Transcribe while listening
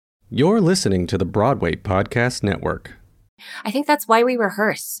You're listening to the Broadway Podcast Network. I think that's why we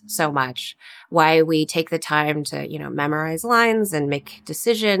rehearse so much, why we take the time to, memorize lines and make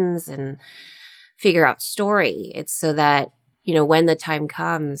decisions and figure out story. It's so that, when the time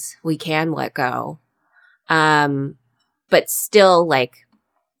comes, we can let go. But still,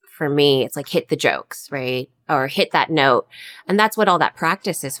 for me, it's hit the jokes, right? Or hit that note. And that's what all that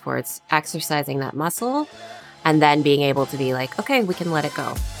practice is for. It's exercising that muscle and then being able to be okay, we can let it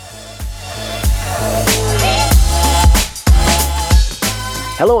go.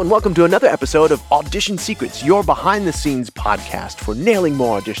 Hello and welcome to another episode of Audition Secrets, your behind-the-scenes podcast for nailing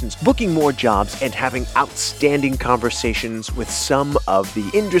more auditions, booking more jobs, and having outstanding conversations with some of the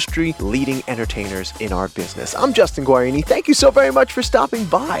industry-leading entertainers in our business. I'm Justin Guarini. Thank you so very much for stopping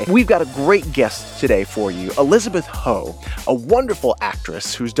by. We've got a great guest today for you, Elizabeth Ho, a wonderful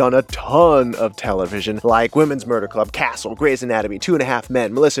actress who's done a ton of television, like Women's Murder Club, Castle, Grey's Anatomy, 2.5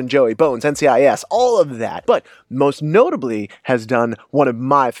 Men, Melissa and Joey, Bones, NCIS, all of that. But most notably has done one of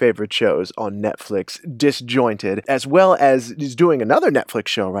my favorite shows on Netflix, Disjointed, as well as is doing another Netflix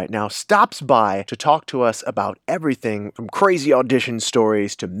show right now, stops by to talk to us about everything from crazy audition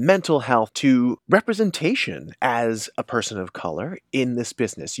stories to mental health to representation as a person of color in this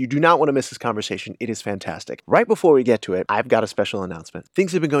business. You do not want to miss this conversation. It is fantastic. Right before we get to it, I've got a special announcement.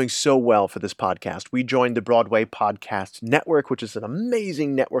 Things have been going so well for this podcast. We joined the Broadway Podcast Network, which is an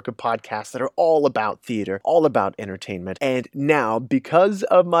amazing network of podcasts that are all about theater, all about entertainment. And now, because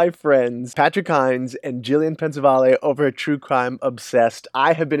of my friends Patrick Hines and Jillian Pensavalle over at True Crime Obsessed,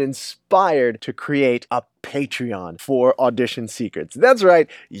 I have been inspired to create a Patreon for Audition Secrets. That's right,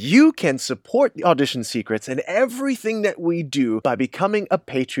 you can support the Audition Secrets and everything that we do by becoming a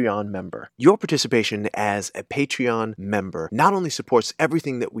Patreon member. Your participation as a Patreon member not only supports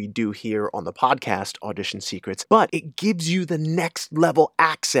everything that we do here on the podcast Audition Secrets, but it gives you the next level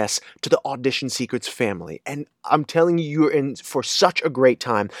access to the Audition Secrets family. And I'm telling you, you're in for such a great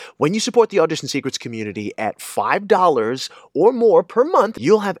time. When you support the Audition Secrets community at $5 or more per month,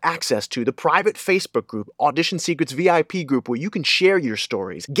 you'll have access to the private Facebook group, Audition Secrets VIP group, where you can share your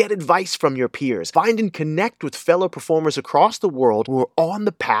stories, get advice from your peers, find and connect with fellow performers across the world who are on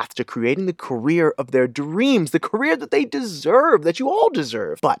the path to creating the career of their dreams, the career that they deserve, that you all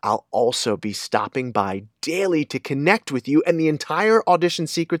deserve. But I'll also be stopping by daily to connect with you and the entire Audition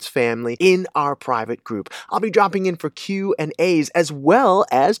Secrets family in our private group. I'll be dropping in for Q&As as well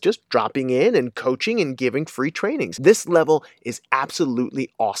as just dropping in and coaching and giving free trainings. This level is absolutely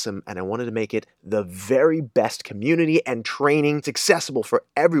awesome, and I wanted to make it the very best community and training. It's accessible for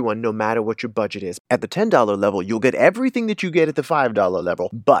everyone, no matter what your budget is. At the $10 level, you'll get everything that you get at the $5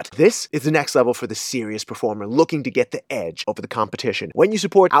 level, but this is the next level for the serious performer looking to get the edge over the competition. When you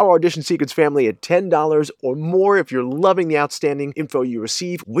support our Audition Secrets family at $10 or more, if you're loving the outstanding info you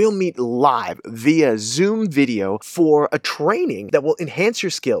receive, we'll meet live via Zoom video for a training that will enhance your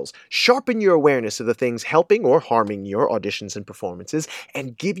skills, sharpen your awareness of the things helping or harming your auditions and performances,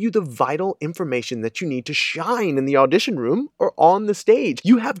 and give you the vital information that you need to shine in the audition room or on the stage.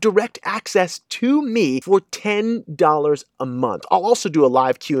 You have direct access to me for $10 a month. I'll also do a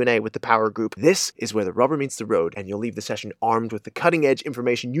live Q&A with the Power Group. This is where the rubber meets the road, and you'll leave the session armed with the cutting-edge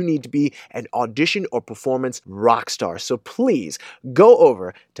information you need to be an audition or performance rock star. So please go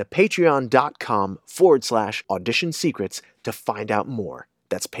over to patreon.com/audition secrets to find out more.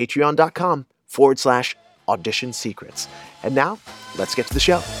 That's patreon.com/audition secrets. And now, let's get to the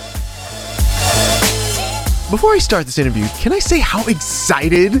show. Before I start this interview, can I say how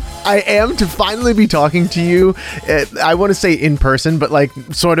excited I am to finally be talking to you? I want to say in person, but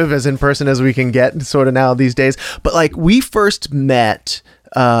sort of as in person as we can get sort of now these days. But we first met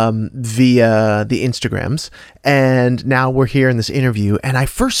via the Instagrams, and now we're here in this interview, and I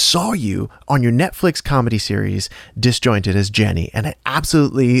first saw you on your Netflix comedy series Disjointed as Jenny, and I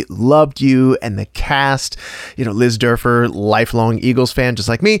absolutely loved you and the cast. Liz Durfer, lifelong Eagles fan just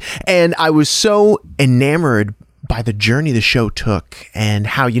like me, and I was so enamored by the journey the show took and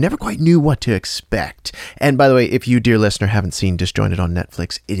how you never quite knew what to expect. And by the way, if you, dear listener, haven't seen Disjointed on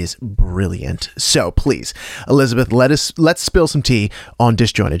Netflix, it is brilliant. So please, Elizabeth, let's spill some tea on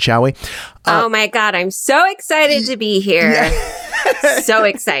Disjointed, shall we? Oh my God, I'm so excited to be here. Yeah. So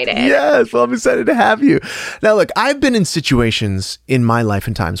excited. Yes, well, I'm excited to have you. Now, look, I've been in situations in my life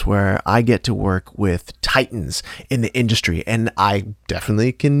and times where I get to work with titans in the industry, and I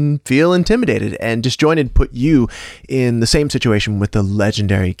definitely can feel intimidated. And Disjointed put you in the same situation with the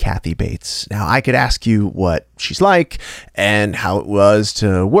legendary Kathy Bates. Now, I could ask you what she's like and how it was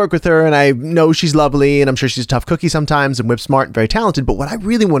to work with her, and I know she's lovely, and I'm sure she's a tough cookie sometimes and whip smart and very talented, but what I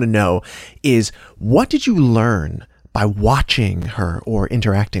really want to know is, what did you learn by watching her or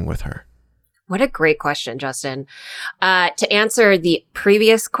interacting with her? What a great question, Justin. To answer the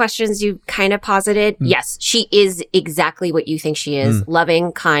previous questions you kind of posited, yes, she is exactly what you think she is.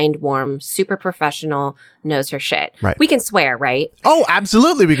 Loving, kind, warm, super professional, knows her shit. Right. We can swear, right? Oh,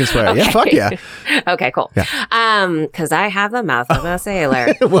 absolutely we can swear. Okay. Yeah, fuck yeah. Okay, cool. Yeah. Because I have the mouth of a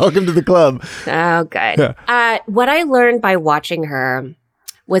sailor. Welcome to the club. Oh, good. Yeah. What I learned by watching her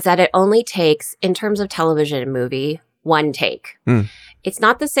was that it only takes, in terms of television and movie, one take. It's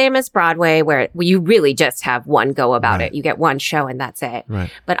not the same as Broadway where you really just have one go about it. You get one show and that's it. Right.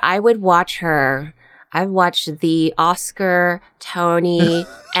 But I would watch her. I've watched the Oscar, Tony,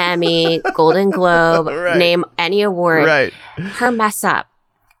 Emmy, Golden Globe, name any award. Right. Her mess up.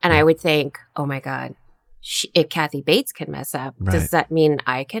 And I would think, oh my God, if Kathy Bates can mess up, does that mean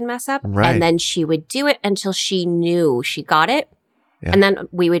I can mess up? Right. And then she would do it until she knew she got it. Yeah. And then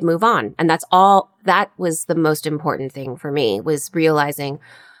we would move on. And that's all, that was the most important thing for me, was realizing,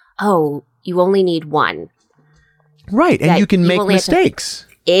 oh, you only need one. Right. And you can make mistakes.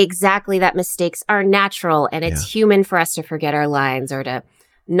 Exactly. That mistakes are natural. And it's human for us to forget our lines or to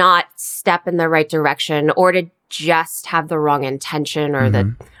not step in the right direction or to just have the wrong intention or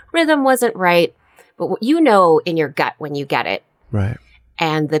the rhythm wasn't right. But you know in your gut when you get it. Right.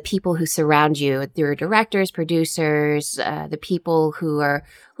 And the people who surround you, your directors, producers, the people who are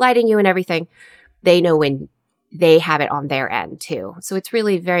lighting you and everything, they know when they have it on their end too. So it's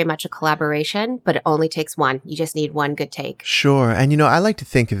really very much a collaboration, but it only takes one. You just need one good take. Sure. And, you know, I like to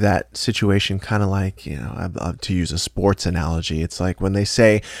think of that situation kind of like, you know, to use a sports analogy. It's like when they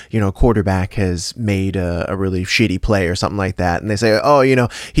say, you know, a quarterback has made a really shitty play or something like that. And they say, oh, you know,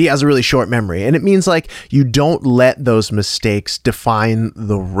 he has a really short memory. And it means like you don't let those mistakes define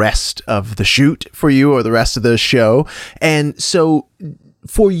the rest of the shoot for you or the rest of the show. And so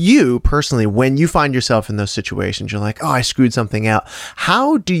for you personally, when you find yourself in those situations, you're like, oh, I screwed something out.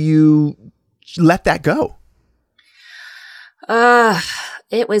 How do you let that go?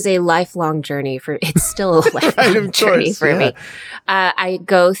 It was a lifelong journey it's still a lifelong journey for me. I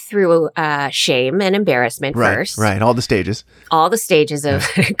go through shame and embarrassment first. Right. All the stages. All the stages of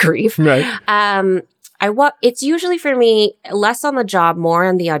grief. Right. It's usually for me less on the job, more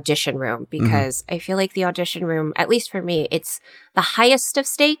in the audition room, because I feel like the audition room, at least for me, it's the highest of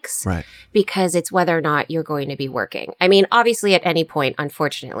stakes, right? Because it's whether or not you're going to be working. I mean, obviously at any point,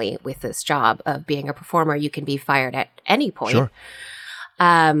 unfortunately, with this job of being a performer, you can be fired at any point. Sure.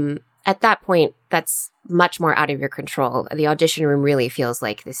 At that point, that's much more out of your control. The audition room really feels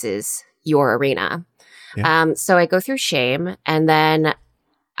like this is your arena. Yeah. So I go through shame, and then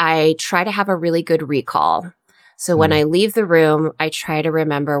I try to have a really good recall. So when I leave the room, I try to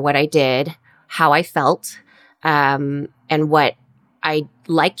remember what I did, how I felt, and what I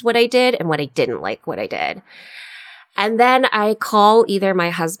liked what I did and what I didn't like what I did. And then I call either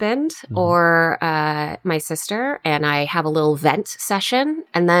my husband or my sister, and I have a little vent session,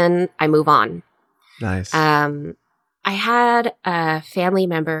 and then I move on. Nice. I had a family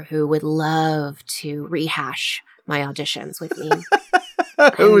member who would love to rehash my auditions with me.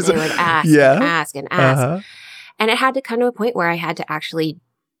 And they would ask and ask. And it had to come to a point where I had to actually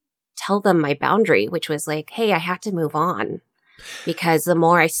tell them my boundary, which was like, hey, I have to move on. Because the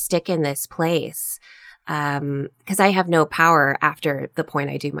more I stick in this place, because I have no power after the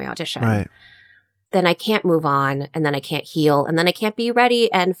point I do my audition, right, then I can't move on, and then I can't heal, and then I can't be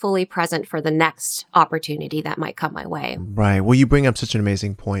ready and fully present for the next opportunity that might come my way. Right. Well, you bring up such an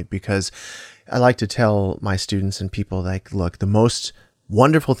amazing point, because I like to tell my students and people, like, look, the most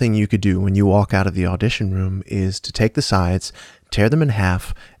wonderful thing you could do when you walk out of the audition room is to take the sides, tear them in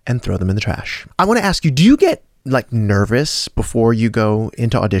half, and throw them in the trash. I want to ask you, do you get like nervous before you go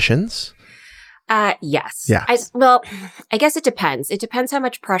into auditions? Yes. Yeah. I guess it depends. It depends how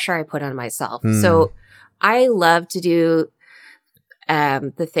much pressure I put on myself. So I love to do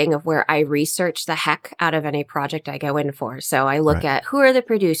the thing of where I research the heck out of any project I go in for. So I look at who are the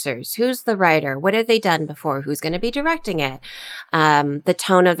producers, who's the writer, what have they done before, who's going to be directing it, the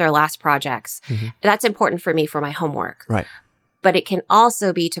tone of their last projects. That's important for me for my homework. Right. But it can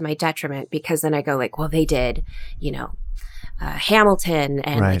also be to my detriment, because then I go like, well, they did, Hamilton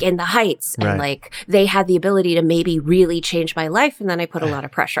and like In the Heights, and like they had the ability to maybe really change my life, and then I put a lot of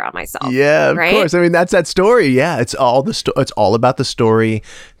pressure on myself. Yeah, of course. I mean, that's that story. Yeah, it's all about the story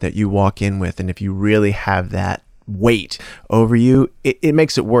that you walk in with, and if you really have that weight over you, it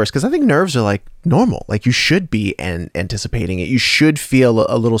makes it worse. Because I think nerves are like normal. Like you should be anticipating it. You should feel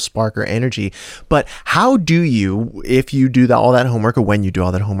a little spark or energy. But how do you, if you do all that homework, or when you do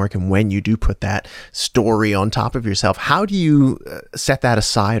all that homework, and when you do put that story on top of yourself, how do you set that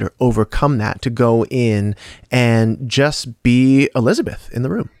aside or overcome that to go in and just be Elizabeth in the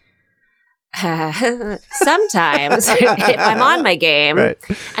room? Sometimes if I'm on my game, Right.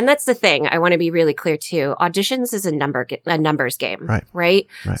 And that's the thing. I want to be really clear too. Auditions is a numbers game, right?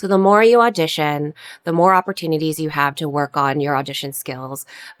 So the more you audition, the more opportunities you have to work on your audition skills,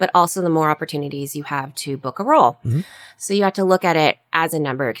 but also the more opportunities you have to book a role. Mm-hmm. So you have to look at it as a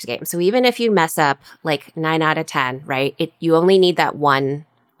numbers game. So even if you mess up like 9 out of 10, right? You only need that one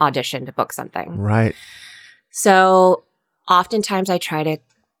audition to book something. Right. So oftentimes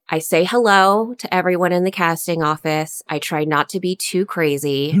I say hello to everyone in the casting office. I try not to be too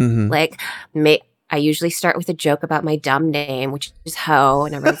crazy. Mm-hmm. I usually start with a joke about my dumb name, which is Ho,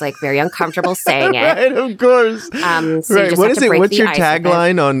 and everyone's like very uncomfortable saying it. Right, of course. So right. What is it? What's your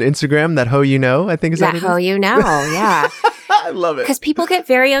tagline on Instagram? That Ho you know? I think is that Ho you know. Yeah. I love it. Because people get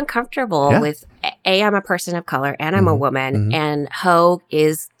very uncomfortable with I'm a person of color and I'm a woman, and Ho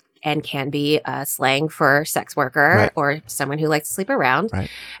is and can be slang for sex worker or someone who likes to sleep around. Right.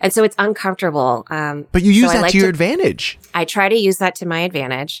 And so it's uncomfortable. But you use that to your advantage. I try to use that to my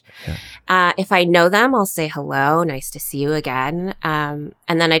advantage. Yeah. If I know them, I'll say hello, nice to see you again. And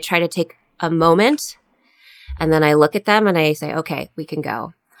then I try to take a moment and then I look at them and I say, okay, we can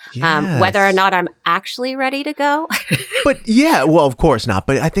go. Yes. Whether or not I'm actually ready to go. But yeah, well, of course not.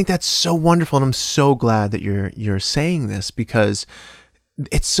 But I think that's so wonderful. And I'm so glad that you're saying this, because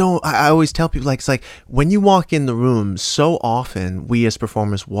it's so, I always tell people, like, it's like when you walk in the room, so often we as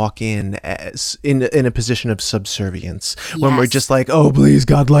performers walk in in a position of subservience when we're just like, oh, please,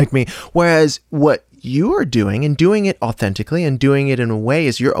 God, like me. Whereas what you are doing, and doing it authentically and doing it in a way,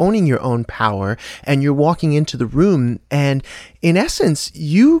 is you're owning your own power, and you're walking into the room, and in essence,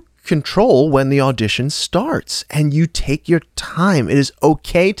 you control when the audition starts, and you take your time. It is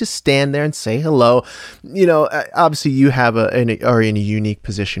okay to stand there and say hello. You know, obviously you are in a unique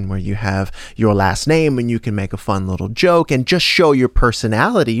position where you have your last name and you can make a fun little joke and just show your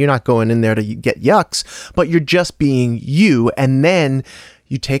personality. You're not going in there to get yucks, but you're just being you. And then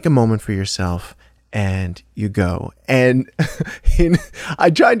you take a moment for yourself and you go. And I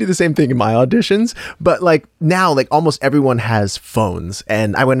try and do the same thing in my auditions, but like now, like almost everyone has phones.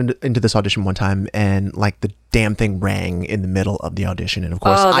 And I went into this audition one time and like the damn thing rang in the middle of the audition. And of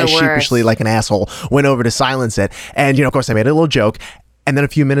course, I sheepishly, like an asshole, went over to silence it. And, you know, of course I made a little joke. And then a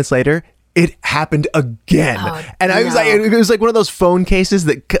few minutes later, it happened again. And I was like, it was like one of those phone cases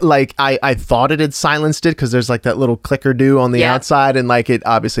that like I thought it had silenced it, because there's like that little clicker do on the outside, and like it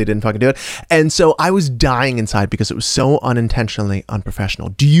obviously didn't fucking do it. And so I was dying inside because it was so unintentionally unprofessional.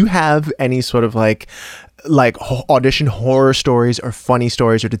 Do you have any sort of like audition horror stories or funny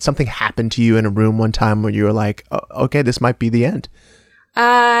stories, or did something happen to you in a room one time where you were like, oh, okay, this might be the end?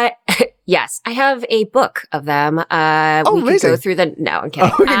 Yes, I have a book of them. We amazing. Could go through the. No, I'm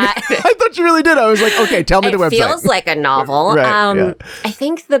kidding. I thought you really did. I was like, okay, tell me the website. It feels like a novel. I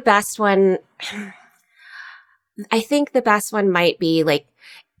think the best one. I think the best one might be like,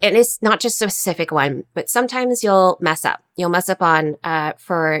 and it's not just a specific one, but sometimes you'll mess up. You'll mess up on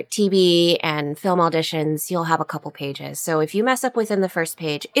for TV and film auditions. You'll have a couple pages. So if you mess up within the first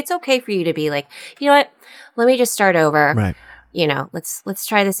page, it's okay for you to be like, you know what? Let me just start over. Right. You know, let's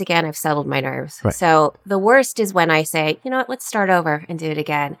try this again. I've settled my nerves. Right. So the worst is when I say, you know what, let's start over and do it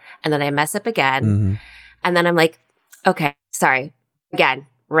again. And then I mess up again. Mm-hmm. And then I'm like, okay, sorry. Again,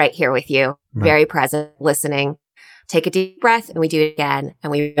 right here with you. Right. Very present, listening. Take a deep breath and we do it again.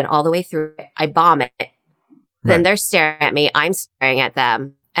 And we've been all the way through it. I bomb it. Right. Then they're staring at me. I'm staring at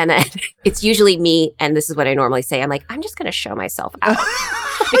them. And then it's usually me. And this is what I normally say. I'm like, I'm just going to show myself out.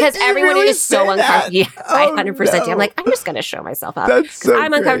 Because everyone really is so uncomfortable. Yeah, I 100% do. I'm like, I'm just going to show myself out. That's so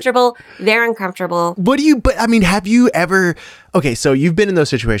I'm uncomfortable. They're uncomfortable. But I mean, have you ever, okay, so you've been in those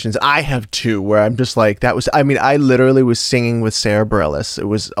situations. I have too, where I'm just like, I literally was singing with Sarah Bareilles. It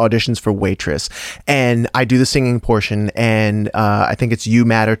was auditions for Waitress. And I do the singing portion. And I think it's You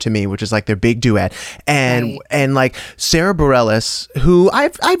Matter to Me, which is like their big duet. And like Sarah Bareilles, who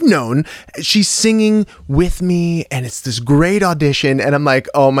I've known, she's singing with me. And it's this great audition. And I'm like,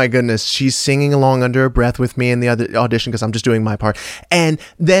 oh my goodness, she's singing along under her breath with me in the other audition because I'm just doing my part. And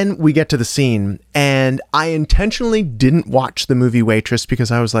then we get to the scene, and I intentionally didn't watch the movie Waitress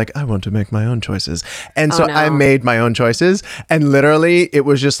because I was like, I want to make my own choices. And I made my own choices. And literally, it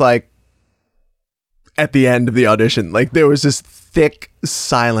was just like at the end of the audition, like there was this thick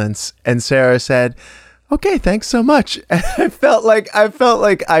silence. And Sarah said, okay, thanks so much. And I felt like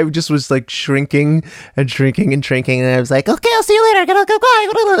I just was like shrinking and shrinking and shrinking. And I was like, okay, I'll see you later.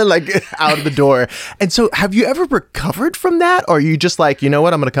 Goodbye. Like out of the door. And so have you ever recovered from that? Or are you just like, you know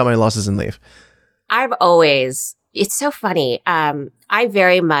what? I'm going to cut my losses and leave. It's so funny.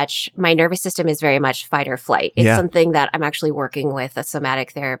 My nervous system is very much fight or flight. It's something that I'm actually working with a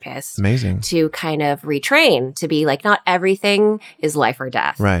somatic therapist. Amazing. To kind of retrain to be like, not everything is life or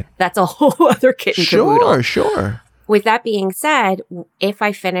death. Right. That's a whole other kit and caboodle. Sure. With that being said, if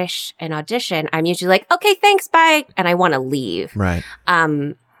I finish an audition, I'm usually like, okay, thanks, bye. And I want to leave. Right.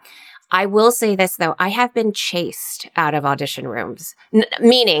 I will say this, though. I have been chased out of audition rooms,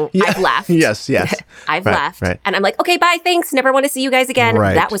 meaning I've left. Yes. I've left. Right. And I'm like, okay, bye, thanks. Never want to see you guys again.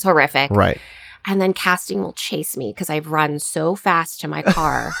 Right. That was horrific. Right. And then casting will chase me because I've run so fast to my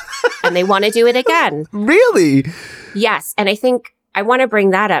car and they want to do it again. Really? Yes. And I think I want to bring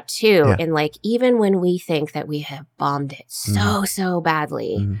that up, too. Yeah. And like, even when we think that we have bombed it so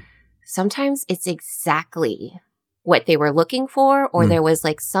badly, sometimes it's exactly what they were looking for, or there was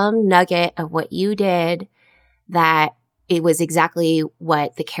like some nugget of what you did that it was exactly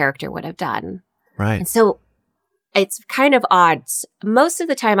what the character would have done. Right. And so it's kind of odd. Most of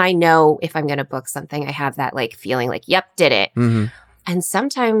the time I know if I'm going to book something, I have that like feeling like, yep, did it. Mm-hmm. And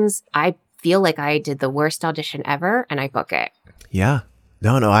sometimes I feel like I did the worst audition ever and I book it. Yeah.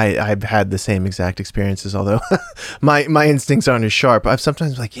 No, I've had the same exact experiences, although my instincts aren't as sharp. I've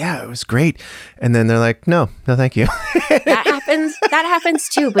sometimes like, yeah, it was great. And then they're like, no, thank you. That happens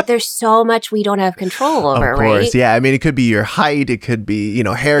too, but there's so much we don't have control over, of course, right? Yeah. I mean, it could be your height. It could be,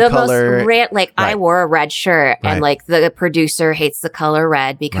 hair color. I wore a red shirt and like the producer hates the color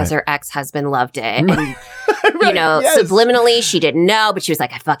red because her ex-husband loved it. And, subliminally, she didn't know, but she was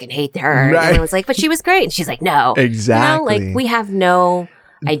like, I fucking hate her. Right. And I was like, but she was great. And she's like, no. Exactly. Like we have no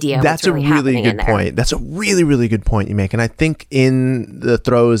idea. That's what's really a really good point. That's a really, really good point you make. And I think in the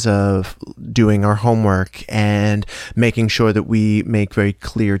throes of doing our homework and making sure that we make very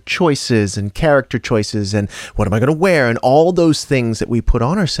clear choices and character choices and what am I going to wear and all those things that we put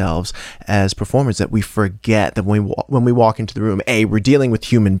on ourselves as performers, that we forget that when we walk into the room, we're dealing with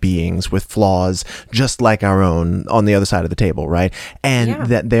human beings with flaws just like our own on the other side of the table, right? And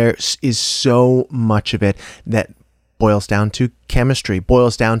that there is so much of it that boils down to chemistry,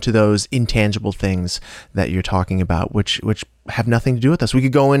 boils down to those intangible things that you're talking about, which have nothing to do with us. We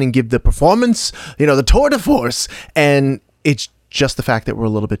could go in and give the performance, the tour de force, and it's just the fact that we're a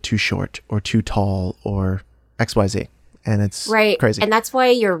little bit too short or too tall or XYZ. And it's crazy. And that's why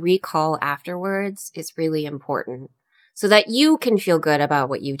your recall afterwards is really important so that you can feel good about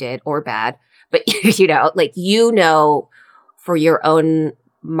what you did or bad. But, for your own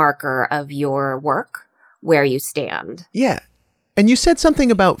marker of your work, where you stand. Yeah. And you said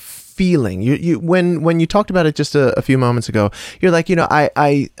something about feeling. You when you talked about it just a few moments ago, you're like,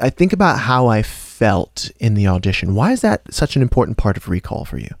 I think about how I felt in the audition. Why is that such an important part of recall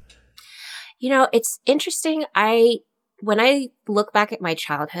for you? It's interesting. When I look back at my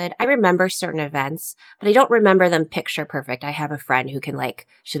childhood, I remember certain events, but I don't remember them picture perfect. I have a friend who can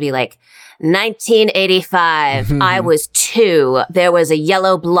she'll be like, 1985, I was 2. There was a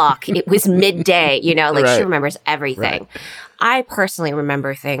yellow block. It was midday, right. She remembers everything. Right. I personally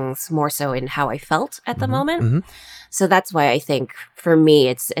remember things more so in how I felt at the moment. Mm-hmm. So that's why I think for me,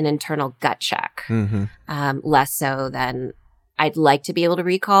 it's an internal gut check, less so than I'd like to be able to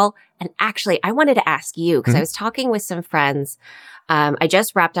recall. And actually, I wanted to ask you, because I was talking with some friends. I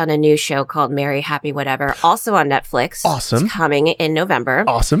just wrapped on a new show called Merry Happy Whatever, also on Netflix. Awesome. It's coming in November.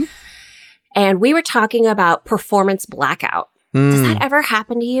 Awesome. And we were talking about performance blackout. Does that ever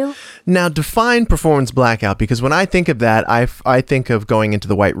happen to you? Now, define performance blackout, because when I think of that, I think of going into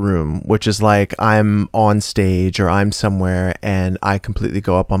the white room, which is like I'm on stage or I'm somewhere and I completely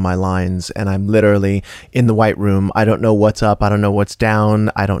go up on my lines and I'm literally in the white room. I don't know what's up. I don't know what's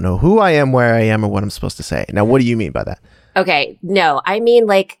down. I don't know who I am, where I am, or what I'm supposed to say. Now, what do you mean by that? Okay. No, I mean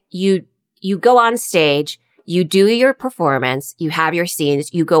you go on stage, you do your performance, you have your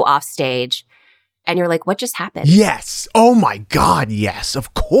scenes, you go off stage. And you're like, what just happened? Yes. Oh my God. Yes,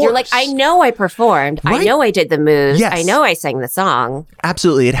 of course. You're like, I know I performed. Right? I know I did the moves. Yes. I know I sang the song.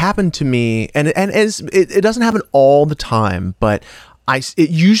 Absolutely. It happened to me. And it doesn't happen all the time, but it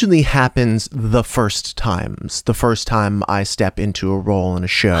usually happens the first time I step into a role in a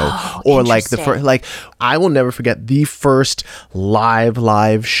show, or I will never forget the first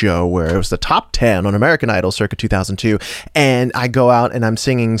live show where it was the top 10 on American Idol circa 2002. And I go out and I'm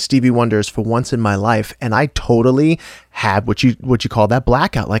singing Stevie Wonder's For Once in My Life. And I totally had what you call that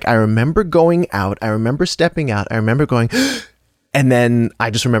blackout. Like I remember going out, I remember stepping out, I remember going, And then I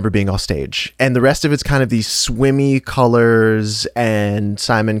just remember being off stage, and the rest of it's kind of these swimmy colors and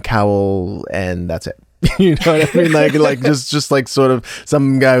Simon Cowell, and that's it. You know what I mean? Like just like sort of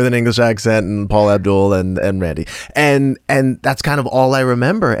some guy with an English accent and Paul Abdul and Randy. And that's kind of all I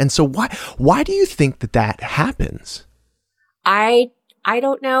remember. And so why do you think that happens? I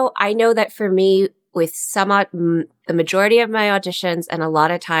don't know. I know that for me, with the majority of my auditions, and a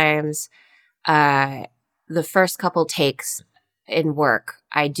lot of times, the first couple takes in work,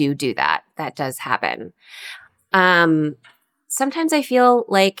 I do that. That does happen. Sometimes I feel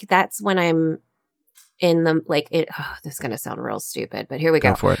like that's when I'm in the, this is going to sound real stupid, but here we go.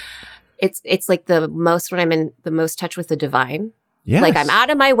 Go for it. It's like when I'm in the most touch with the divine. Yes. Like I'm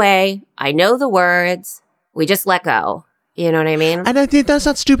out of my way. I know the words. We just let go. You know what I mean? And I think that's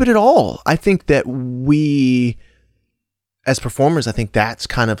not stupid at all. I think that we, as performers, I think that's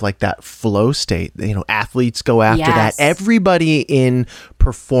kind of like that flow state. You know, athletes go after that. Everybody in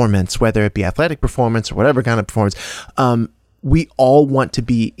performance, whether it be athletic performance or whatever kind of performance, we all want to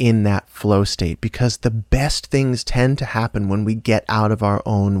be in that flow state, because the best things tend to happen when we get out of our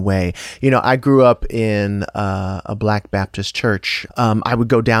own way. You know, I grew up in a Black Baptist church. I would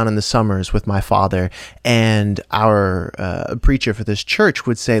go down in the summers with my father, and our preacher for this church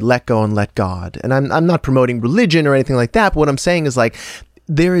would say, "Let go and let God." And I'm not promoting religion or anything like that, but what I'm saying is, like,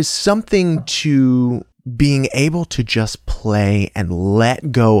 there is something to being able to just play and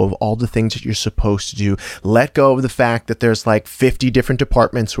let go of all the things that you're supposed to do. Let go of the fact that there's like 50 different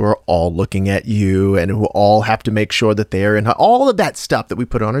departments who are all looking at you and who all have to make sure that they're in all of that stuff that we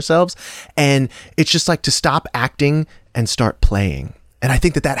put on ourselves. And it's just like to stop acting and start playing. And I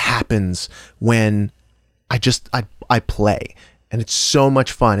think that happens when I play. And it's so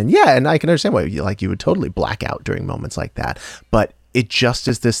much fun. And yeah, and I can understand why you would totally black out during moments like that. But it just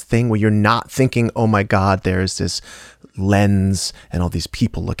is this thing where you're not thinking, oh my God, there's this lens and all these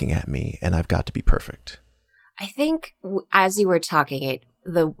people looking at me and I've got to be perfect. I think as you were talking,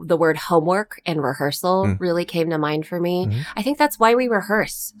 the word homework and rehearsal really came to mind for me. Mm-hmm. I think that's why we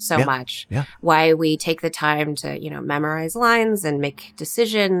rehearse so much. Yeah. Why we take the time to, memorize lines and make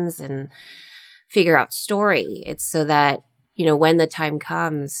decisions and figure out story. It's so that, when the time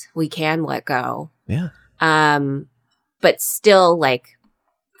comes, we can let go. Yeah. But still, like,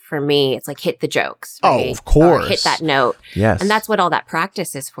 for me, it's like hit the jokes. Right? Oh, of course. Or hit that note. Yes. And that's what all that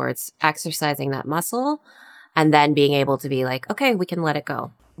practice is for. It's exercising that muscle and then being able to be like, okay, we can let it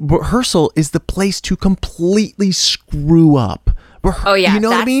go. Rehearsal is the place to completely screw up. Oh, yeah. You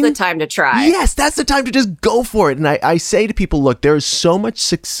know what I mean? That's the time to try. Yes, that's the time to just go for it. And I say to people, look, there is so much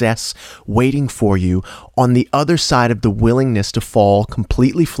success waiting for you on the other side of the willingness to fall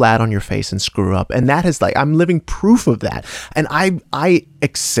completely flat on your face and screw up. And that is I'm living proof of that. And I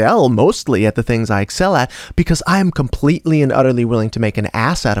excel mostly at the things I excel at because I am completely and utterly willing to make an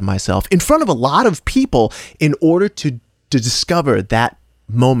ass out of myself in front of a lot of people in order to discover that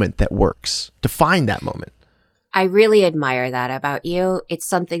moment that works, to find that moment. I really admire that about you. It's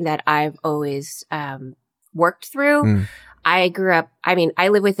something that I've always worked through. I grew up, I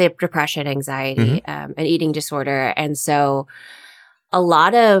live with depression, anxiety, and eating disorder. And so a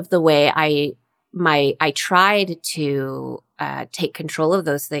lot of the way I tried to take control of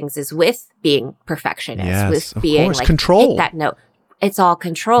those things is with being perfectionist, with being control. Hit that note. It's all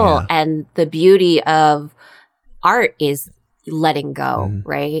control. Yeah. And the beauty of art is letting go,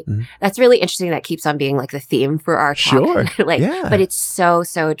 right? That's really interesting. That keeps on being like the theme for our talk. Sure. But it's so,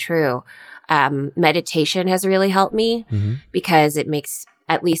 so true. Meditation has really helped me because it makes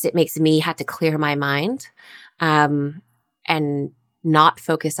me have to clear my mind and not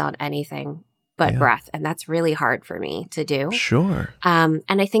focus on anything but breath. And that's really hard for me to do. Sure. And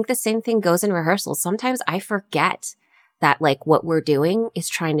I think the same thing goes in rehearsal. Sometimes I forget that what we're doing is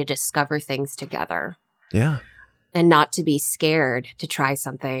trying to discover things together. Yeah. And not to be scared to try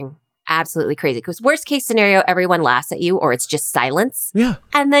something absolutely crazy. Because worst case scenario, everyone laughs at you or it's just silence. Yeah.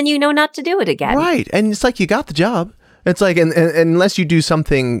 And then not to do it again. Right. And it's like you got the job. It's like, and unless you do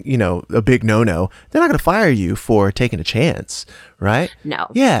something, a big no-no, they're not going to fire you for taking a chance, right? No.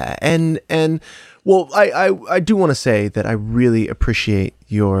 Yeah. And well, I do want to say that I really appreciate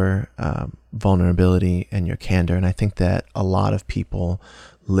your vulnerability and your candor. And I think that a lot of people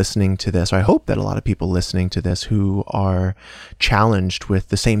listening to this, or I hope that a lot of people listening to this who are challenged with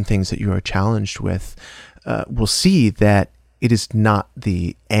the same things that you are challenged with will see that it is not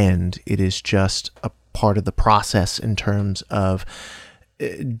the end. It is just a part of the process in terms of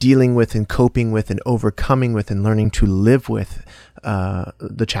dealing with and coping with and overcoming with and learning to live with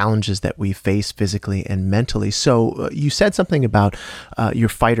the challenges that we face physically and mentally. So you said something about your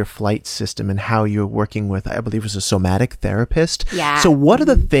fight or flight system and how you're working with, I believe it was a somatic therapist. Yeah. So what are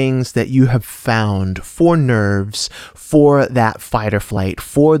the things that you have found for nerves, for that fight or flight,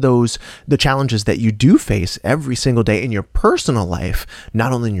 for the challenges that you do face every single day in your personal life,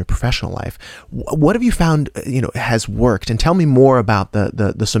 not only in your professional life? What have you found, has worked? And tell me more about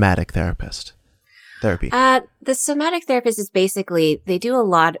the somatic therapy. The somatic therapist is basically, they do a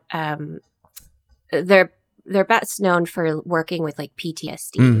lot, they're best known for working with like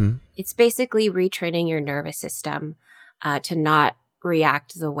PTSD. Mm-hmm. It's basically retraining your nervous system to not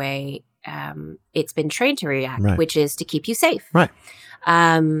react the way it's been trained to react, Right. which is to keep you safe. Right.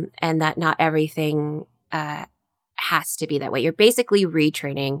 And that not everything has to be that way. You're basically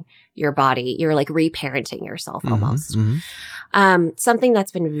retraining your body. You're like reparenting yourself almost. Mm-hmm. Something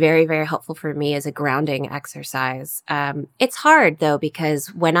that's been very, very helpful for me is a grounding exercise. It's hard though,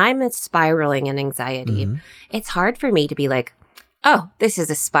 because when I'm spiraling in anxiety, it's hard for me to be like, oh, this is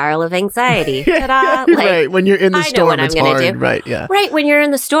a spiral of anxiety. Ta-da! Like, right. When you're in the I know storm, what I'm it's gonna hard. do. Right. Yeah. Right. When you're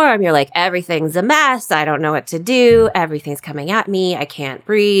in the storm, you're like, everything's a mess. I don't know what to do. Everything's coming at me. I can't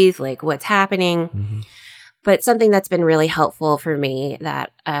breathe. Like, what's happening? Mm-hmm. But something that's been really helpful for me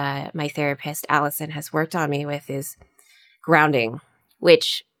that my therapist, Allison, has worked on me with is grounding,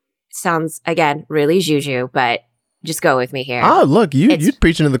 which sounds, again, really juju, but just go with me here. Oh, look, you're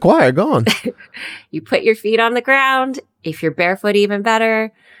preaching to the choir. Go on. You put your feet on the ground. If you're barefoot, even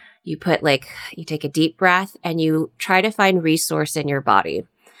better. You take a deep breath and you try to find resource in your body,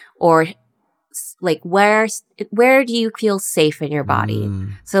 or like where do you feel safe in your body?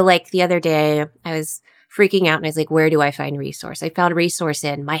 So like the other day I was freaking out and I was like, where do I find resource? I found resource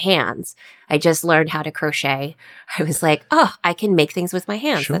in my hands. I just learned how to crochet. I was like, oh, I can make things with my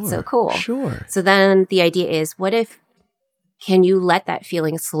hands. Sure, That's so cool. Sure. So then the idea is, can you let that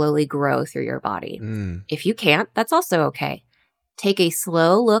feeling slowly grow through your body? If you can't, that's also okay. Take a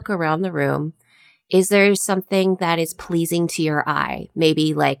slow look around the room. Is there something that is pleasing to your eye?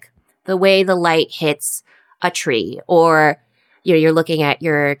 Maybe like the way the light hits a tree, or you're looking at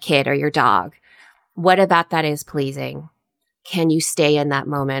your kid or your dog. What about that is pleasing? Can you stay in that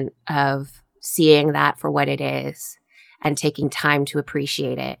moment of seeing that for what it is and taking time to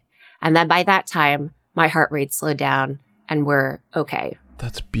appreciate it? And then by that time, my heart rate slowed down and we're okay.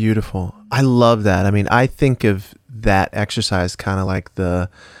 That's beautiful. I love that. I mean, I think of that exercise kind of like there's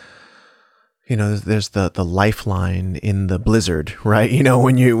the lifeline in the blizzard, right?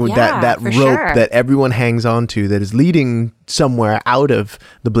 When that rope sure. that everyone hangs on to that is leading somewhere out of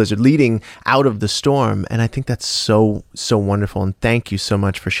the blizzard, leading out of the storm. And I think that's so, so wonderful. And thank you so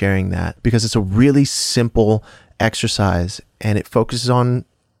much for sharing that, because it's a really simple exercise and it focuses on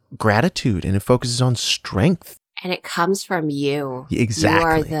gratitude and it focuses on strength. And it comes from you.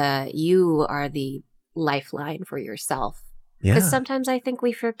 Exactly. You are the lifeline for yourself. Because sometimes I think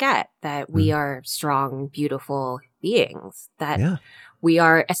we forget that we are strong, beautiful beings. That we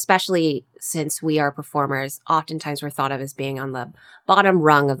are, especially since we are performers, oftentimes we're thought of as being on the bottom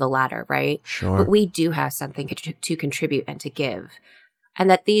rung of the ladder, right? Sure. But we do have something to contribute and to give. And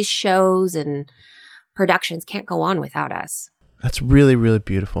that these shows and productions can't go on without us. That's really, really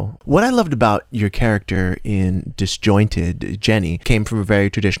beautiful. What I loved about your character in Disjointed, Jenny, came from a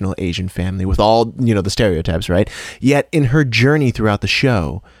very traditional Asian family with all, the stereotypes, right? Yet in her journey throughout the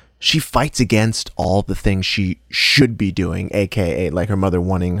show, she fights against all the things she should be doing, aka like her mother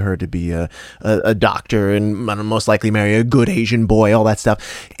wanting her to be a doctor and most likely marry a good Asian boy, all that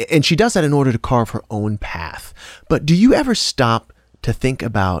stuff. And she does that in order to carve her own path. But do you ever stop to think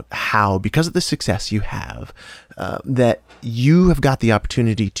about how, because of the success you have, that you have got the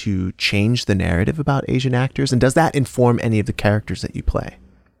opportunity to change the narrative about Asian actors? And does that inform any of the characters that you play?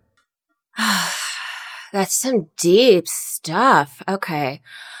 That's some deep stuff. Okay.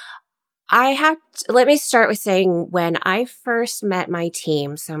 Let me start with saying, when I first met my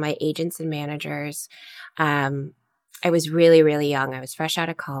team, so my agents and managers, I was really, really young. I was fresh out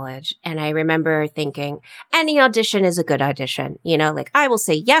of college. And I remember thinking, any audition is a good audition. Like, I will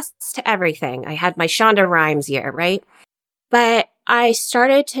say yes to everything. I had my Shonda Rhimes year, right? But I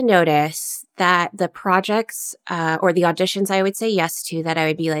started to notice that the projects or the auditions I would say yes to, that I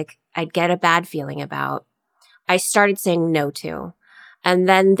would be like, I'd get a bad feeling about, I started saying no to. And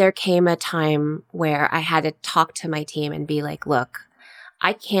then there came a time where I had to talk to my team and be like, look,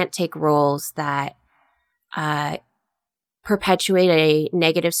 I can't take roles that perpetuate a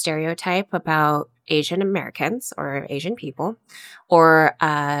negative stereotype about Asian Americans or Asian people, or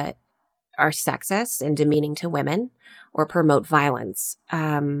are sexist and demeaning to women or promote violence.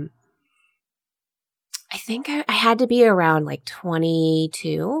 I think I had to be around like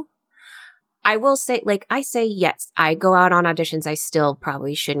 22. I will say, I say yes, I go out on auditions I still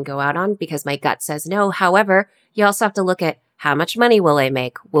probably shouldn't go out on because my gut says no. However, you also have to look at how much money will I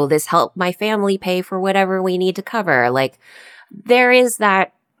make? Will this help my family pay for whatever we need to cover? Like, there is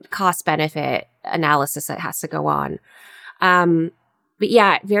that cost benefit analysis that has to go on. But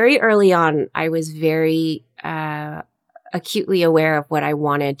yeah, very early on, I was very acutely aware of what I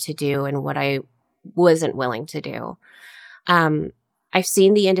wanted to do and what I wasn't willing to do. I've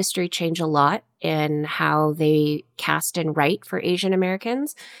seen the industry change a lot in how they cast and write for Asian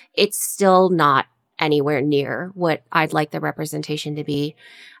Americans. It's still not anywhere near what I'd like the representation to be.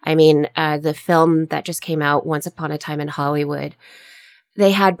 I mean, the film that just came out, Once Upon a Time in Hollywood,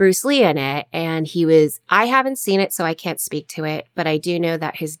 they had Bruce Lee in it, and I haven't seen it, so I can't speak to it, but I do know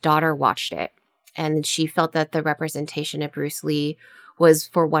that his daughter watched it, and she felt that the representation of Bruce Lee was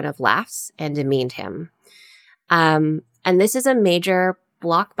for one of laughs and demeaned him. And this is a major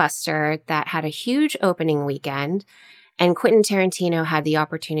blockbuster that had a huge opening weekend, and Quentin Tarantino had the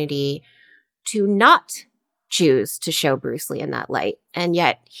opportunity to not choose to show Bruce Lee in that light. And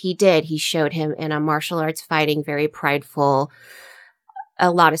yet he did. He showed him in a martial arts fighting, very prideful,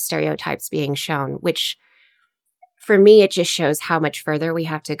 a lot of stereotypes being shown, which for me, it just shows how much further we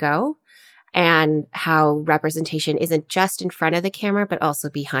have to go and how representation isn't just in front of the camera, but also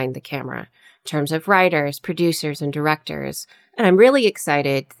behind the camera in terms of writers, producers, and directors. And I'm really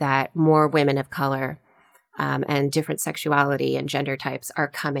excited that more women of color and different sexuality and gender types are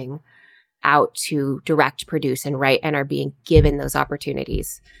coming out to direct, produce, and write and are being given those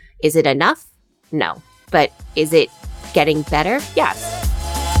opportunities. Is it enough? No. But is it getting better? Yes.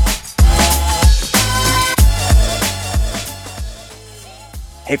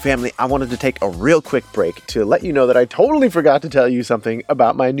 Hey family, I wanted to take a real quick break to let you know that I totally forgot to tell you something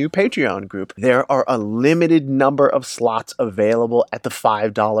about my new Patreon group. There are a limited number of slots available at the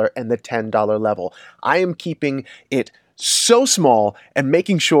 $5 and the $10 level. I am keeping it so small and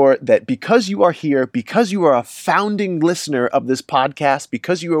making sure that because you are here, because you are a founding listener of this podcast,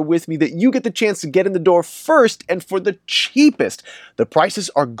 because you are with me, that you get the chance to get in the door first and for the cheapest. The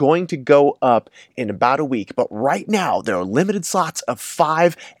prices are going to go up in about a week, but right now there are limited slots of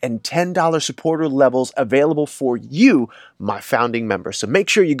 $5 and $10 supporter levels available for you, my founding members. So make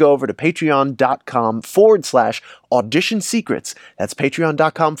sure you go over to patreon.com/audition secrets. That's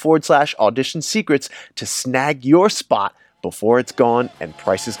patreon.com/audition secrets to snag your spot before it's gone and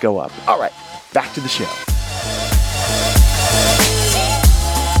prices go up. All right, back to the show.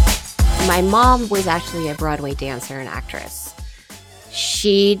 My mom was actually a Broadway dancer and actress.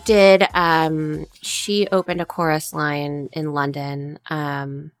 She did, she opened a chorus line in London,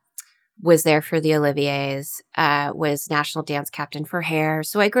 was there for the Oliviers, was national dance captain for Hair.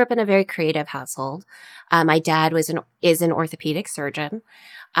 So I grew up in a very creative household. My dad is an orthopedic surgeon.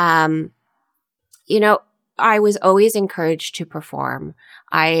 I was always encouraged to perform.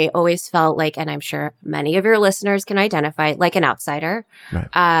 I always felt like, and I'm sure many of your listeners can identify, like an outsider.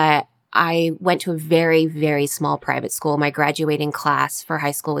 Right. I went to a very, very small private school. My graduating class for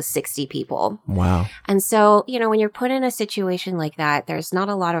high school was 60 people. Wow. And so, when you're put in a situation like that, there's not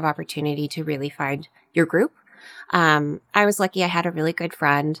a lot of opportunity to really find your group. I was lucky I had a really good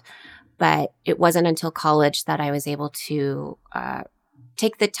friend, but it wasn't until college that I was able to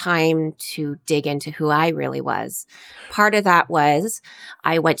take the time to dig into who I really was. Part of that was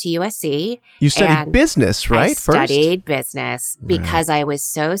I went to USC. You studied business, right? I studied business because I was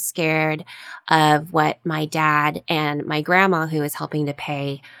so scared of what my dad and my grandma, who was helping to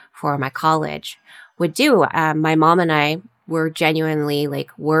pay for my college, would do. My mom and I were genuinely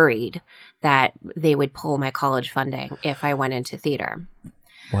worried that they would pull my college funding if I went into theater.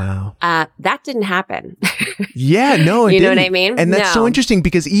 Wow. That didn't happen. Yeah, no, it You know didn't. what I mean? And that's so interesting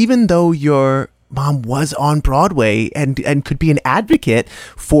because even though your mom was on Broadway and could be an advocate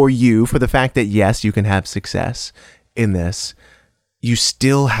for you for the fact that, yes, you can have success in this, you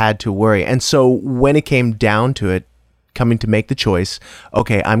still had to worry. And so when it came down to it, coming to make the choice,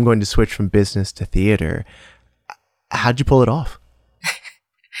 okay, I'm going to switch from business to theater, how'd you pull it off?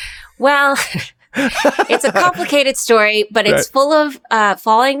 Well, it's a complicated story, but it's full of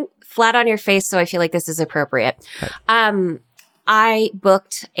falling flat on your face, so I feel like this is appropriate. Right. I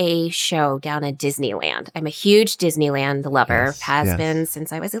booked a show down at Disneyland. I'm a huge Disneyland lover, has been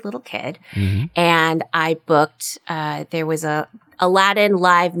since I was a little kid. Mm-hmm. And I booked, there was a Aladdin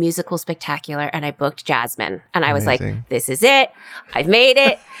live musical spectacular, and I booked Jasmine. And I was Amazing. like, this is it. I've made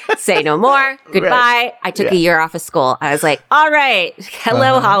it. Say no more. Goodbye. Right. I took a year off of school. I was like, all right.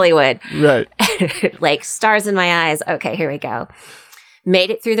 Hello, Hollywood. Right. Like stars in my eyes. Okay, here we go.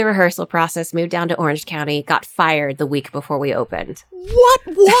 Made it through the rehearsal process, moved down to Orange County, got fired the week before we opened. What?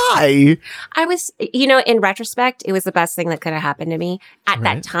 Why? I was, in retrospect, it was the best thing that could have happened to me. At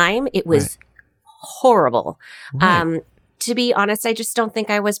that time, it was horrible. Right. To be honest, I just don't think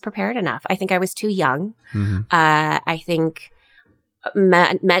I was prepared enough. I think I was too young. Mm-hmm. I think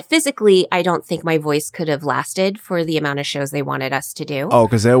physically, I don't think my voice could have lasted for the amount of shows they wanted us to do. Oh,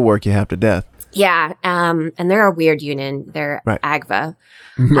 because they'll work you half to death. Yeah. And they're a weird union. They're AGVA.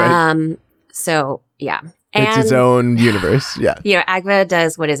 Right. So, yeah. It's its own universe. Yeah. AGVA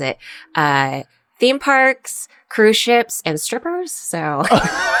does, what is it? Theme parks, cruise ships, and strippers. So.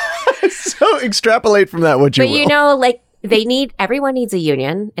 So extrapolate from that what you will. But everyone needs a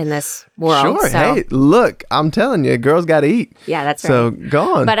union in this world. Sure. So. Hey, look, I'm telling you, girls got to eat. Yeah, that's right. So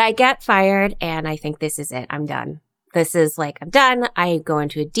go on. But I get fired and I think this is it. I'm done. This is like, I'm done. I go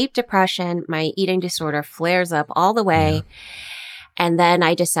into a deep depression. My eating disorder flares up all the way. Yeah. And then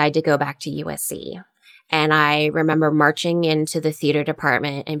I decide to go back to USC. And I remember marching into the theater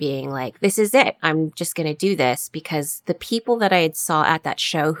department and being like, this is it. I'm just going to do this, because the people that I had saw at that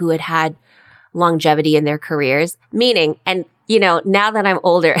show who had longevity in their careers, meaning, and, now that I'm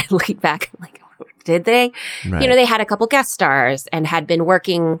older and looking back, I'm like, did they? Right. They had a couple guest stars and had been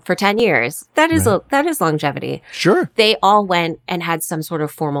working for 10 years. That is that is longevity. Sure. They all went and had some sort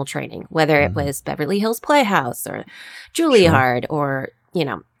of formal training, whether it was Beverly Hills Playhouse or Juilliard or,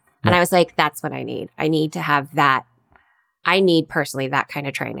 and I was like, that's what I need. I need to have that. I need personally that kind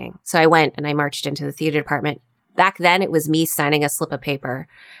of training. So I went and I marched into the theater department. Back then it was me signing a slip of paper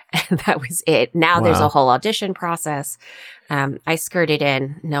and that was it. Now there's a whole audition process. I skirted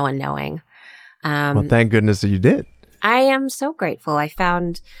in, no one knowing. Well, thank goodness that you did. I am so grateful. I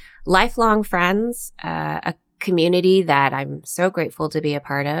found lifelong friends, a community that I'm so grateful to be a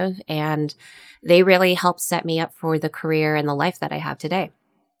part of. And they really helped set me up for the career and the life that I have today.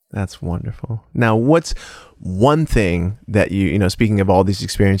 That's wonderful. Now, what's one thing that speaking of all these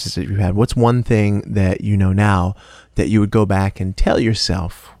experiences that you've had, what's one thing that you know now that you would go back and tell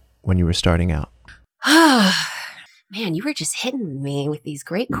yourself when you were starting out? Man, you were just hitting me with these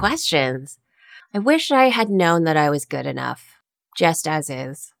great questions. I wish I had known that I was good enough, just as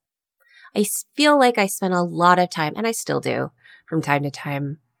is. I feel like I spent a lot of time, and I still do from time to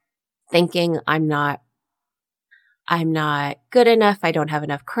time, thinking I'm not good enough. I don't have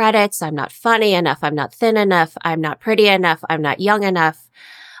enough credits. I'm not funny enough. I'm not thin enough. I'm not pretty enough. I'm not young enough.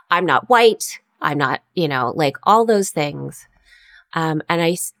 I'm not white. I'm not, like all those things. And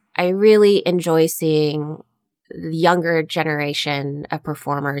I really enjoy seeing the younger generation of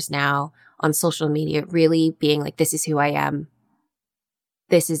performers now on social media really being like, this is who I am.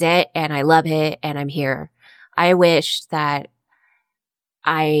 This is it. And I love it. And I'm here. I wish that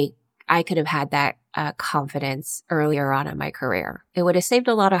I could have had that confidence earlier on in my career. It would have saved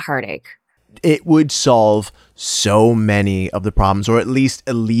a lot of heartache. It would solve so many of the problems, or at least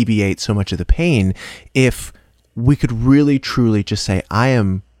alleviate so much of the pain, if we could really, truly just say, I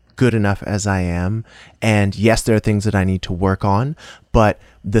am good enough as I am. And yes, there are things that I need to work on, but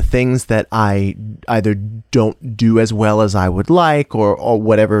the things that I either don't do as well as I would like, or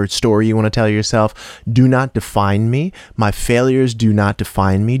whatever story you want to tell yourself, do not define me. My failures do not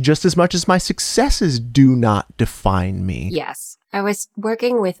define me, just as much as my successes do not define me. Yes. I was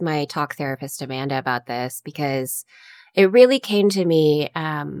working with my talk therapist, Amanda, about this because it really came to me.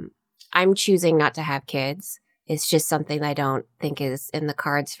 I'm choosing not to have kids. It's just something I don't think is in the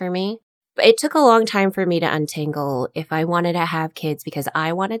cards for me. But it took a long time for me to untangle if I wanted to have kids because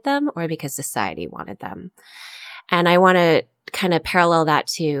I wanted them or because society wanted them. And I want to kind of parallel that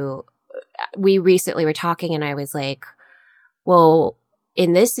to, we recently were talking and I was like, well,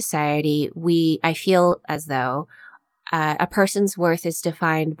 in this society, I feel as though a person's worth is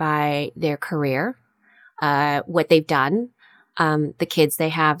defined by their career, what they've done, the kids they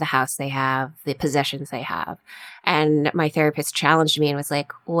have, the house they have, the possessions they have. And my therapist challenged me and was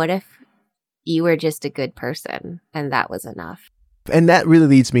like, what if you were just a good person and that was enough? And that really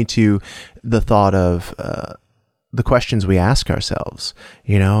leads me to the thought of the questions we ask ourselves.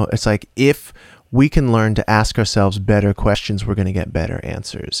 It's like, if we can learn to ask ourselves better questions, we're going to get better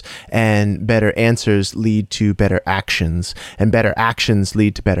answers. And better answers lead to better actions. And better actions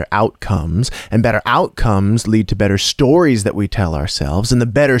lead to better outcomes. And better outcomes lead to better stories that we tell ourselves. And the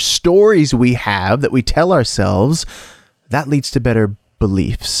better stories we have that we tell ourselves, that leads to better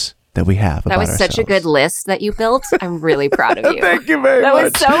beliefs. that we have about That was ourselves. such a good list that you built. I'm really proud of you. Thank you very that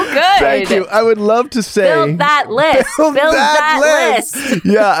much. That was so good. Thank you. I would love to say... Build that list. Build that list.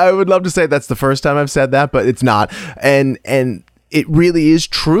 Yeah, I would love to say that's the first time I've said that, but it's not. And it really is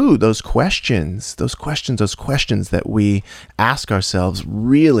true. Those questions that we ask ourselves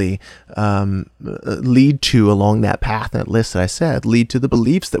really lead to, along that path, that list that I said, lead to the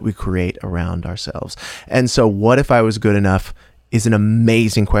beliefs that we create around ourselves. And so what if I was good enough is an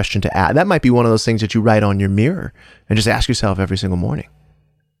amazing question to ask. That might be one of those things that you write on your mirror and just ask yourself every single morning.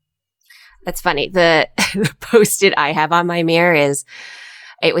 That's funny. The Post-it I have on my mirror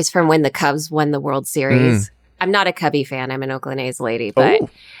it was from when the Cubs won the World Series. I'm not a Cubby fan. I'm an Oakland A's lady, but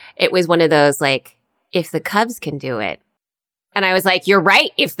it was one of those like, if the Cubs can do it. And I was like, you're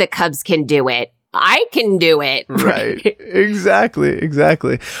right. If the Cubs can do it, I can do it. Right.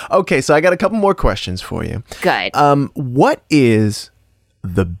 Exactly. Okay. So I got a couple more questions for you. Good. What is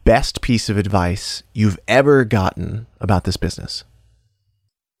the best piece of advice you've ever gotten about this business?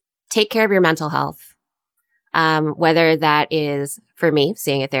 Take care of your mental health. Whether that is, for me,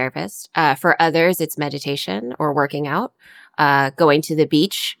 seeing a therapist. For others, it's meditation or working out, going to the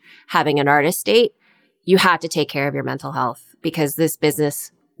beach, having an artist date. You have to take care of your mental health because this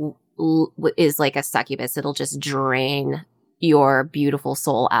business is like a succubus. It'll just drain your beautiful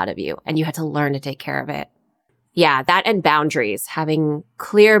soul out of you, and you have to learn to take care of it. Yeah, that and boundaries, having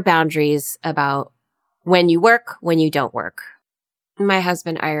clear boundaries about when you work, when you don't work. My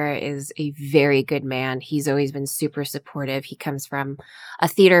husband, Ira, is a very good man. He's always been super supportive. He comes from a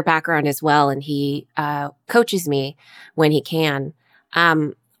theater background as well, and he coaches me when he can.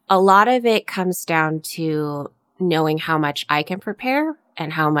 A lot of it comes down to knowing how much I can prepare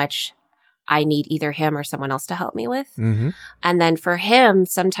and how much I need either him or someone else to help me with. Mm-hmm. And then for him,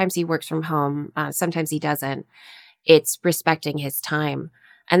 sometimes he works from home. Sometimes he doesn't. It's respecting his time.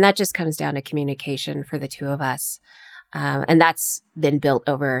 And that just comes down to communication for the two of us. And that's been built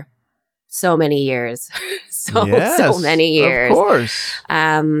over so many years. so many years. Of course.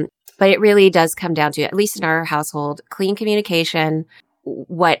 But it really does come down to, at least in our household, clean communication,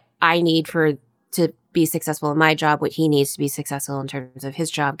 what I need to be successful in my job, what he needs to be successful in terms of his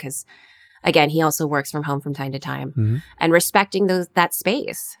job. Because again, he also works from home from time to time, and respecting that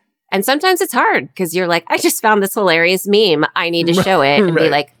space. And sometimes it's hard because you're like, I just found this hilarious meme. I need to show it and be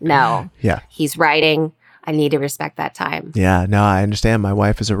like, no, he's writing. I need to respect that time. Yeah, no, I understand. My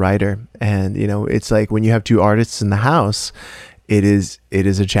wife is a writer, and it's like when you have two artists in the house, it is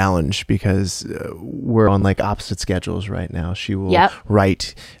a challenge because we're on like opposite schedules right now. She will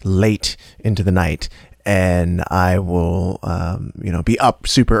write late into the night, and I will, be up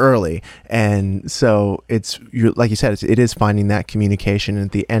super early. And so like you said, it is finding that communication. And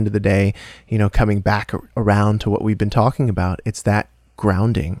at the end of the day, coming back around to what we've been talking about, it's that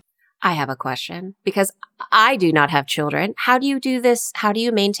grounding. I have a question because I do not have children. How do you do this? How do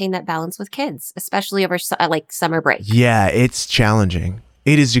you maintain that balance with kids, especially over like summer break? Yeah, it's challenging.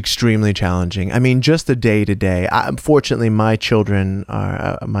 It is extremely challenging. I mean, just the day to day. Fortunately, my children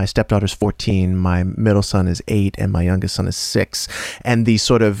are, my stepdaughter's 14, my middle son is 8, and my youngest son is 6. And the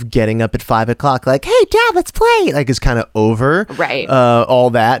sort of getting up at 5 o'clock, like, hey, Dad, let's play, like, is kind of over. Right.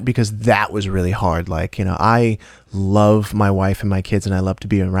 All that, because that was really hard. Like, I love my wife and my kids, and I love to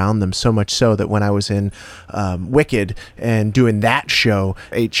be around them, so much so that when I was in Wicked and doing that show,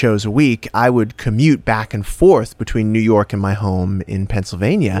 8 shows a week, I would commute back and forth between New York and my home in Pennsylvania.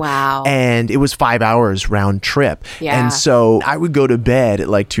 Wow. And it was 5 hours round trip. Yeah. And so I would go to bed at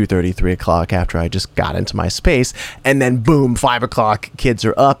like 2:30, 3 o'clock after I just got into my space, and then boom, 5 o'clock, kids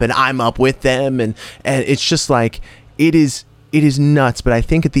are up and I'm up with them, and it's just like it is nuts. But I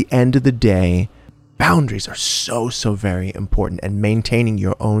think at the end of the day, boundaries are so very important, and maintaining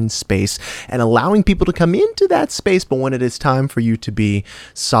your own space and allowing people to come into that space. But when it is time for you to be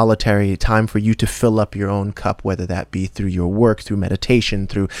solitary, time for you to fill up your own cup, whether that be through your work, through meditation,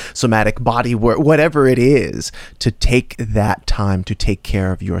 through somatic body work, whatever it is, to take that time to take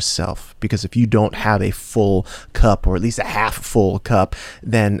care of yourself. Because if you don't have a full cup, or at least a half full cup,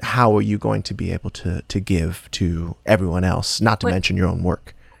 then how are you going to be able to give to everyone else, not to mention your own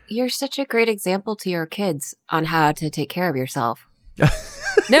work? You're such a great example to your kids on how to take care of yourself.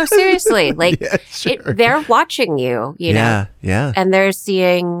 No, seriously. Like, yeah, sure. They're watching you, know? Yeah. And they're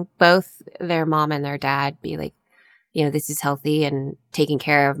seeing both their mom and their dad be like, this is healthy, and taking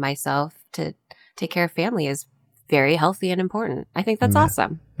care of myself to take care of family is very healthy and important. I think that's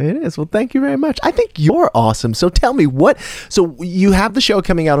awesome. It is. Well, thank you very much. I think you're awesome. So tell me so you have the show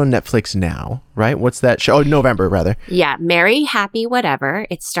coming out on Netflix now, right? What's that show? Oh, November, rather. Yeah. Merry Happy Whatever.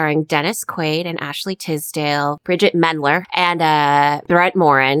 It's starring Dennis Quaid and Ashley Tisdale, Bridget Mendler, and Brett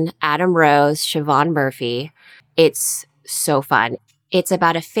Morin, Adam Rose, Siobhan Murphy. It's so fun. It's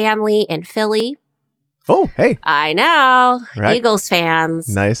about a family in Philly. Oh, hey. I know. Right. Eagles fans.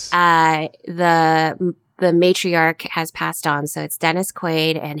 Nice. The matriarch has passed on. So it's Dennis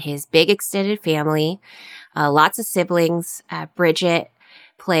Quaid and his big extended family. Lots of siblings. Bridget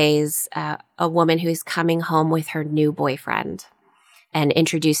plays a woman who's coming home with her new boyfriend and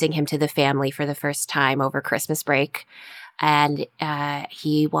introducing him to the family for the first time over Christmas break. And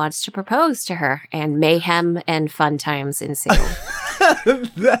he wants to propose to her, and mayhem and fun times ensue.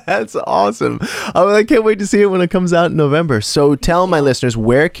 That's awesome. I can't wait to see it when it comes out in November. So tell my listeners,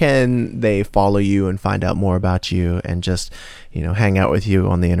 where can they follow you and find out more about you and just, hang out with you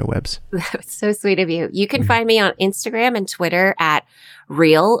on the interwebs? That's so sweet of you. You can find me on Instagram and Twitter at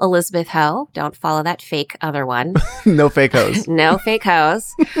Real Elizabeth Ho. Don't follow that fake other one. No fake hoes. No fake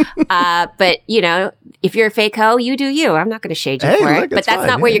hoes. But, if you're a fake hoe, you do you. I'm not going to shade you for it. But that's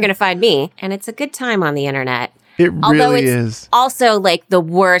not where you're going to find me. And it's a good time on the internet. It really is. Also, like the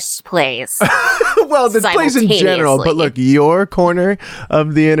worst place. Well, the place in general. But look, your corner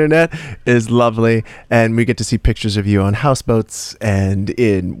of the internet is lovely. And we get to see pictures of you on houseboats and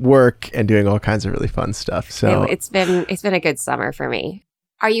in work and doing all kinds of really fun stuff. So it's been a good summer for me.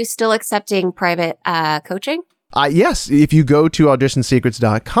 Are you still accepting private coaching? Yes. If you go to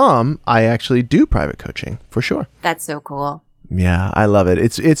auditionsecrets.com, I actually do private coaching for sure. That's so cool. Yeah, I love it.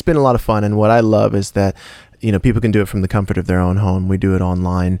 It's been a lot of fun. And what I love is that, people can do it from the comfort of their own home. We do it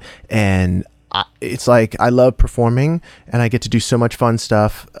online. And it's like, I love performing and I get to do so much fun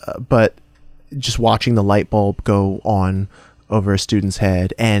stuff. But just watching the light bulb go on over a student's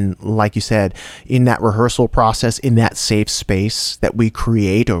head. And like you said, in that rehearsal process, in that safe space that we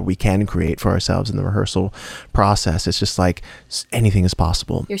create or we can create for ourselves in the rehearsal process, it's just like anything is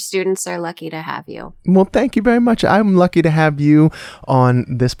possible. Your students are lucky to have you. Well, thank you very much. I'm lucky to have you on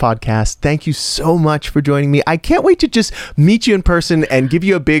this podcast. Thank you so much for joining me. I can't wait to just meet you in person and give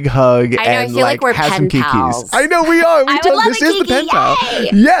you a big hug. I know, and I feel like we're have pen some pals. kikis. I know we are. This is the pen pal.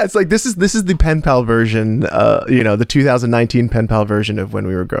 Yeah, it's like this is the pen pal version. The 2019 pen pal version of when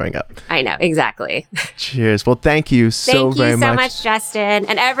we were growing up. I know, exactly. Cheers. Well, thank you so very much. Thank you so much, Justin.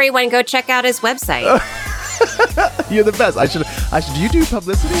 And everyone, go check out his website. You're the best. I should. You do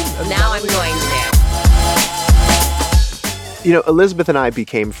publicity? Now I'm going to. Elizabeth and I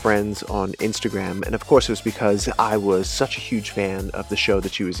became friends on Instagram, and of course it was because I was such a huge fan of the show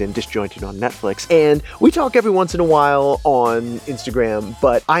that she was in, Disjointed on Netflix, and we talk every once in a while on Instagram,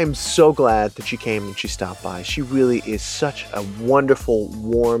 but I am so glad that she came and she stopped by. She really is such a wonderful,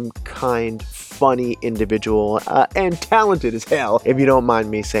 warm, kind, funny individual, and talented as hell, if you don't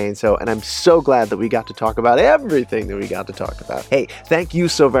mind me saying so, and I'm so glad that we got to talk about everything that we got to talk about. Hey, thank you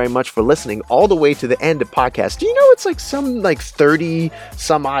so very much for listening all the way to the end of podcast. Do you know it's like some 30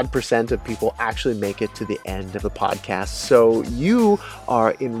 some odd % of people actually make it to the end of the podcast? So you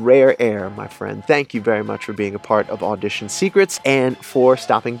are in rare air, my friend. Thank you very much for being a part of Audition Secrets and for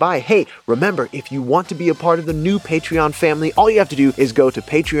stopping by. Hey, remember, if you want to be a part of the new Patreon family, all you have to do is go to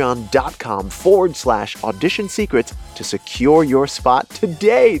patreon.com/Audition Secrets to secure your spot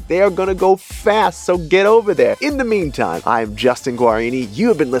today. They are going to go fast, so get over there. In the meantime, I'm Justin Guarini. You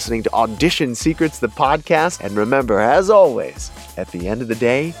have been listening to Audition Secrets, the podcast. And remember, as always, at the end of the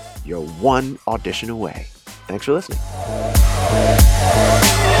day, you're one audition away. Thanks for listening.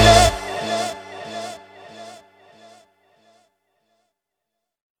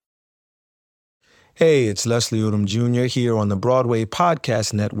 Hey, it's Leslie Odom Jr. here on the Broadway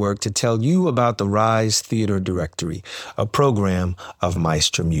Podcast Network to tell you about the Rise Theater Directory, a program of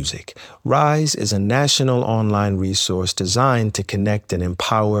Maestro Music. Rise is a national online resource designed to connect and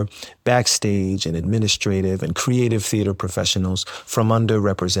empower backstage and administrative and creative theater professionals from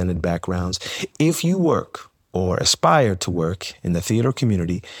underrepresented backgrounds. If you work or aspire to work in the theater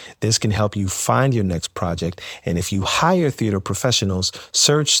community, this can help you find your next project. And if you hire theater professionals,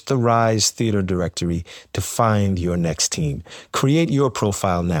 search the Rise Theater Directory to find your next team. Create your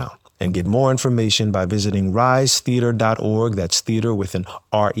profile now and get more information by visiting risetheater.org. That's theater with an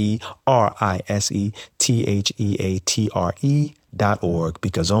RERISETHEATRE.org,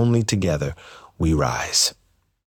 because only together we rise.